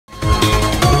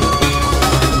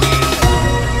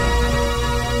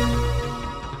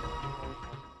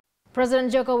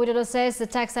President Joko Widodo says the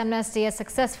tax amnesty has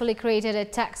successfully created a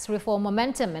tax reform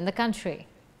momentum in the country.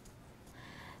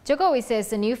 Jokowi says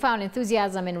the newfound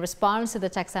enthusiasm in response to the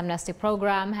tax amnesty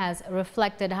program has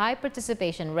reflected high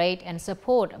participation rate and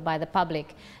support by the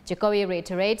public. Jokowi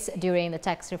reiterates during the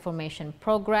tax reform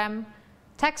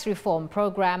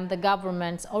program, the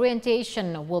government's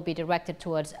orientation will be directed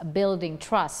towards building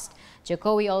trust.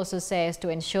 Jokowi also says to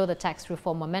ensure the tax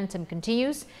reform momentum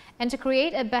continues and to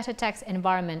create a better tax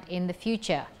environment in the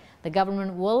future, the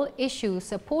government will issue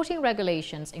supporting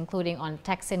regulations including on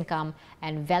tax income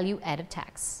and value-added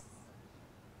tax.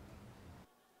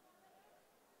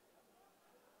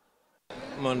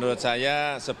 Menurut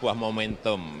saya sebuah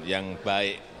momentum yang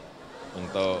baik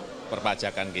untuk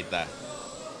perpajakan kita.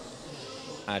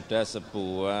 Ada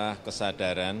sebuah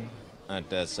kesadaran,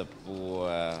 ada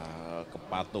sebuah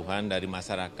kepatuhan dari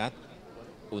masyarakat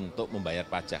untuk membayar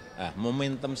pajak.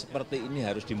 Momentum seperti ini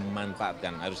harus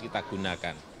dimanfaatkan, harus kita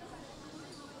gunakan.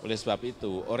 Oleh sebab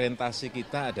itu, orientasi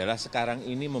kita adalah sekarang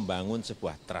ini membangun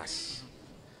sebuah trust,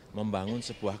 membangun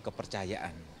sebuah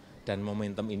kepercayaan, dan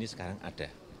momentum ini sekarang ada.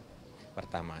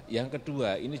 Pertama. Yang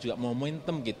kedua, ini juga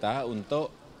momentum kita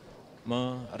untuk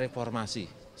mereformasi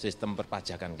sistem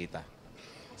perpajakan kita.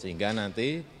 Sehingga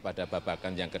nanti pada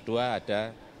babakan yang kedua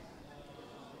ada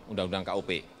Undang-Undang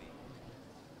KUP,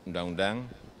 Undang-Undang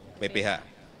PPH,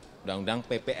 Undang-Undang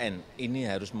PPN. Ini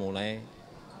harus mulai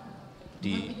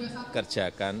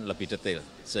dikerjakan lebih detail.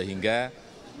 Sehingga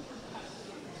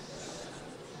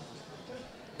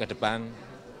ke depan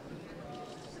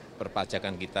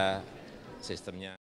perpajakan kita sistemnya